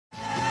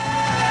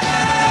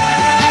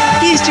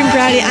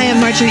Brady. I am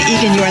Marjorie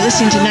Egan. You are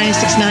listening to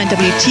 96.9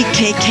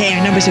 WTKK.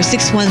 Our numbers are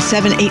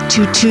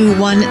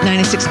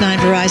 617-822-1969.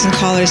 Verizon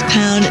callers,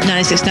 pound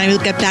 969. We'll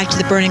get back to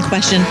the burning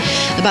question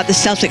about the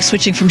Celtics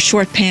switching from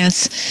short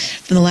pants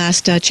from the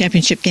last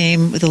championship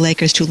game with the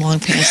Lakers to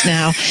long pants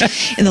now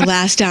in the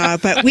last hour.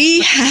 But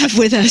we have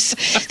with us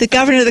the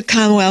Governor of the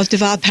Commonwealth,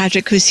 Deval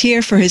Patrick, who's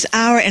here for his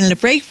hour. And in a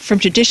break from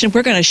tradition,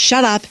 we're going to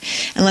shut up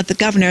and let the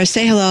Governor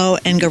say hello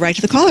and go right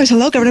to the callers.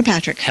 Hello, Governor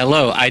Patrick.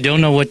 Hello. I don't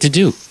know what to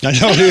do. I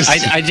know it is.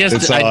 I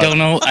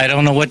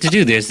don't know what to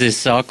do. There's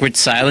this awkward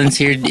silence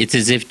here. It's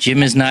as if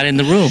Jim is not in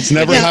the room. It's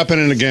never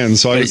happening again.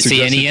 So I would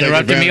see, and he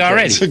interrupted me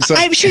already.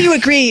 I'm sure you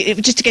agree.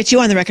 Just to get you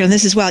on the record on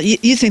this as well,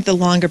 you think the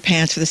longer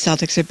pants for the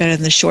Celtics are better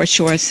than the short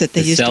shorts that they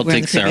used to wear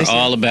in the previous Celtics are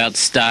all about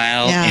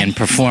style and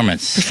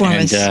performance.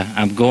 And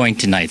I'm going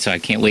tonight, so I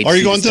can't wait to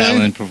see the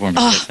style and performance.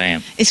 Yes, I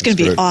am. It's going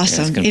to be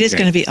awesome. It is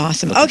going to be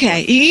awesome.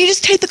 Okay, you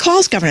just take the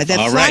calls, Governor.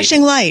 That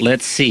flashing light.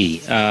 Let's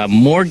see.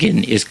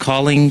 Morgan is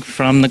calling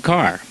from the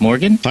car.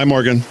 Morgan? Hi,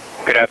 Morgan.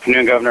 Good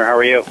afternoon, Governor. How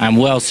are you? I'm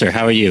well, sir.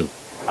 How are you?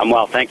 I'm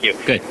well, thank you.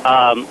 Good.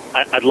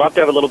 I'd love to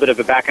have a little bit of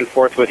a back and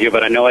forth with you,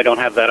 but I know I don't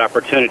have that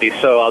opportunity,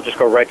 so I'll just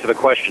go right to the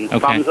question. Okay.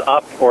 Thumbs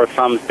up or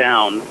thumbs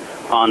down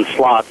on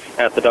slots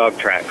at the dog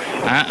tracks?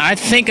 I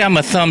think I'm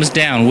a thumbs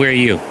down. Where are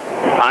you?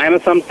 I am a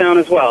thumbs down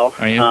as well.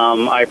 Are you?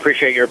 I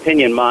appreciate your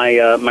opinion.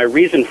 My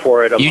reason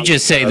for it... You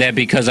just say that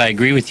because I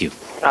agree with you.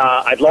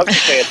 I'd love to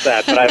say it's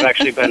that, but I've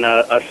actually been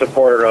a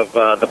supporter of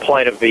the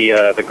plight of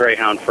the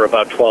Greyhound for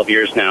about 12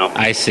 years now.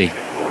 I see.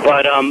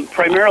 But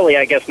primarily,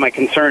 I guess my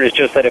concern is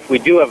just that if we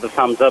do have the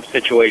thumbs-up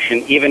situation,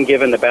 even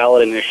given the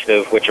ballot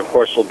initiative, which of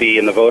course will be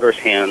in the voters'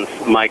 hands,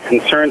 my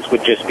concerns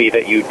would just be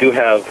that you do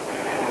have,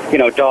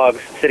 dogs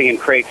sitting in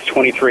crates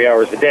 23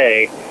 hours a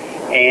day,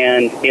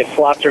 and if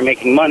slots are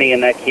making money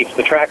and that keeps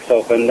the tracks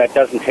open, that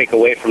doesn't take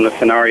away from the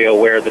scenario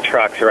where the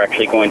tracks are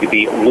actually going to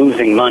be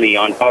losing money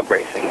on dog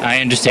racing.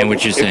 I understand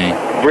what you're saying.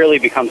 It really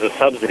becomes a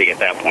subsidy at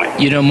that point.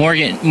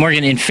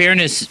 Morgan, in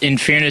fairness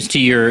to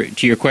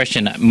your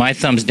question, my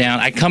thumbs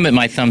down. I come at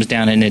my thumbs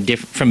down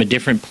from a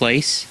different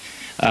place,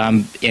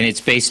 and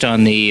it's based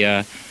on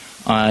the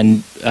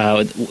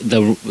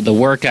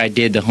work I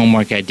did, the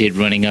homework I did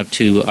running up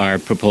to our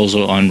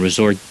proposal on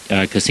resort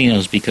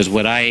casinos, because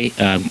what I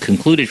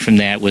concluded from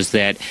that was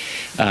that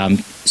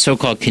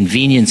so-called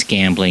convenience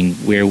gambling,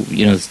 where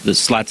the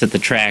slots at the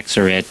tracks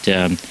are at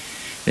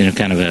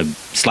kind of a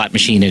slot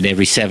machine at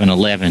every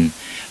 7-Eleven,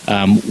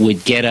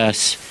 would get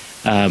us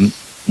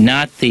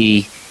not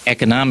the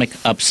economic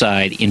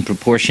upside in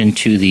proportion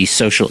to the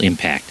social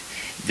impact.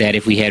 That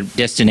if we had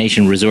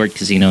destination resort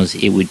casinos,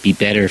 it would be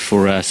better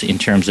for us in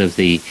terms of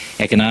the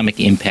economic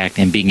impact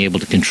and being able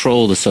to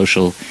control the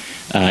social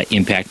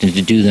impact and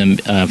to do them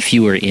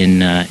fewer in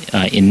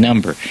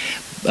number.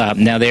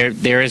 Now,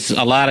 there is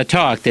a lot of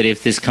talk that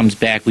if this comes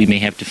back, we may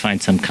have to find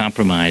some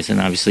compromise,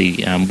 and obviously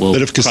we'll.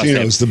 But if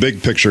casinos, the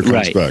big picture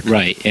comes back,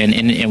 right,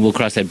 and we'll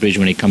cross that bridge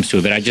when it comes to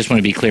it. But I just want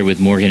to be clear with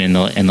Morgan and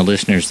the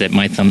listeners that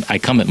I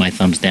come at my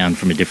thumbs down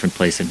from a different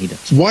place than he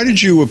does. Why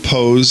did you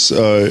oppose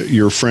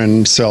your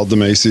friend Sal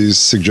DeMacy's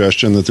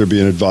suggestion that there be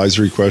an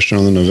advisory question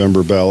on the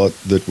November ballot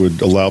that would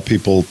allow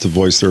people to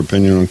voice their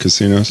opinion on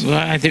casinos? Well,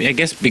 I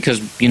guess because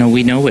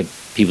we know what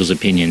people's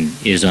opinion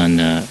is on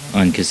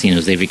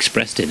casinos. They've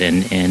expressed it,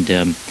 and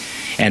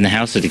the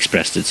House had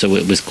expressed it. So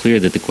it was clear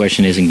that the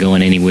question isn't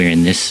going anywhere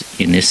in this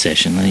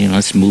session.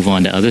 Let's move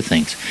on to other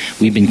things.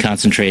 We've been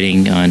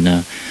concentrating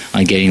on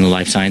getting the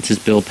life sciences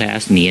bill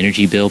passed and the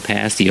energy bill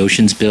passed. The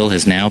oceans bill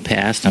has now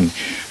passed. I'm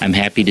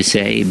happy to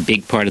say a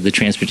big part of the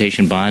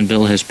transportation bond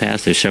bill has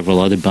passed. There's several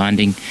other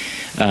bonding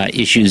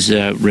issues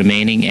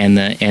remaining, and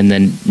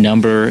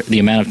the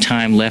amount of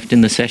time left in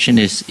the session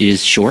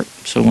is short.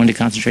 So I wanted to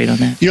concentrate on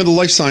that. The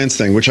life science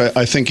thing, which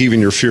I think even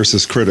your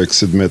fiercest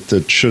critics admit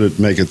that should it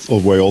make it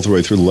all the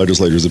way through the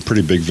legislature, is a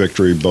pretty big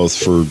victory both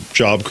for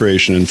job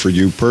creation and for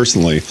you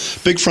personally.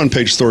 Big front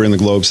page story in the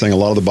Globe saying a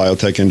lot of the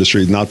biotech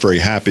industry is not very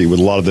happy with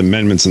a lot of the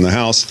amendments in the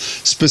House,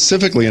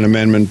 specifically an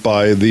amendment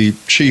by the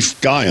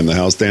chief guy in the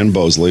House, Dan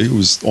Bosley,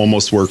 who's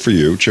almost worked for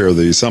you, chair of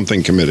the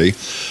something committee,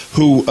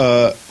 who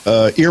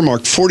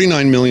earmarked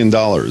 $49 million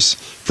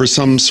for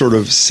some sort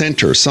of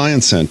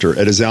science center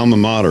at his alma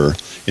mater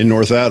in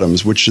North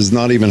Adams, which does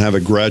not even have a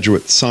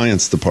graduate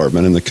science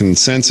department. And the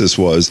consensus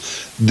was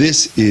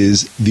this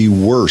is the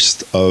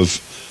worst of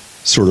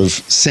sort of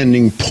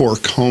sending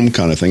pork home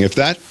kind of thing. If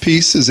that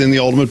piece is in the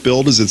ultimate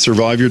bill, does it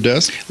survive your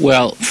desk?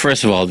 Well,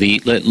 first of all,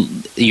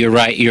 you're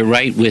right. You're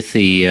right with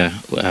the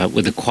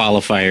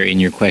qualifier in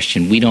your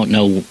question. We don't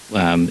know,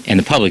 and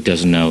the public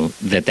doesn't know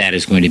that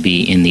is going to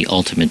be in the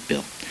ultimate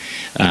bill.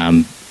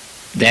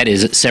 that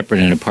is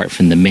separate and apart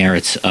from the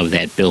merits of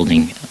that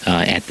building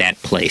at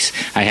that place.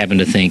 I happen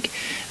to think,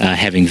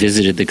 having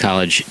visited the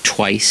college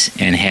twice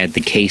and had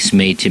the case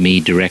made to me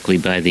directly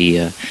by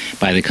the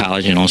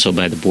college and also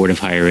by the Board of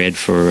Higher Ed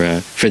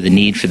for the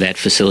need for that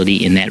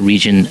facility in that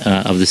region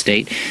of the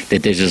state,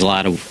 that there's a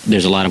lot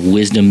of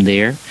wisdom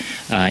there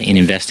in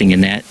investing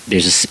in that.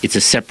 It's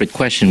a separate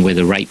question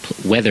whether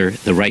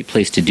the right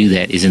place to do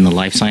that is in the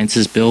life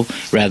sciences bill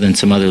rather than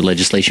some other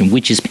legislation,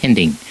 which is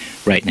pending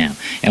right now,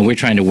 and we're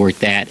trying to work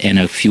that and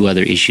a few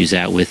other issues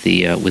out with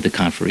the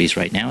conferees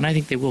right now, and I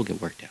think they will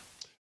get worked out.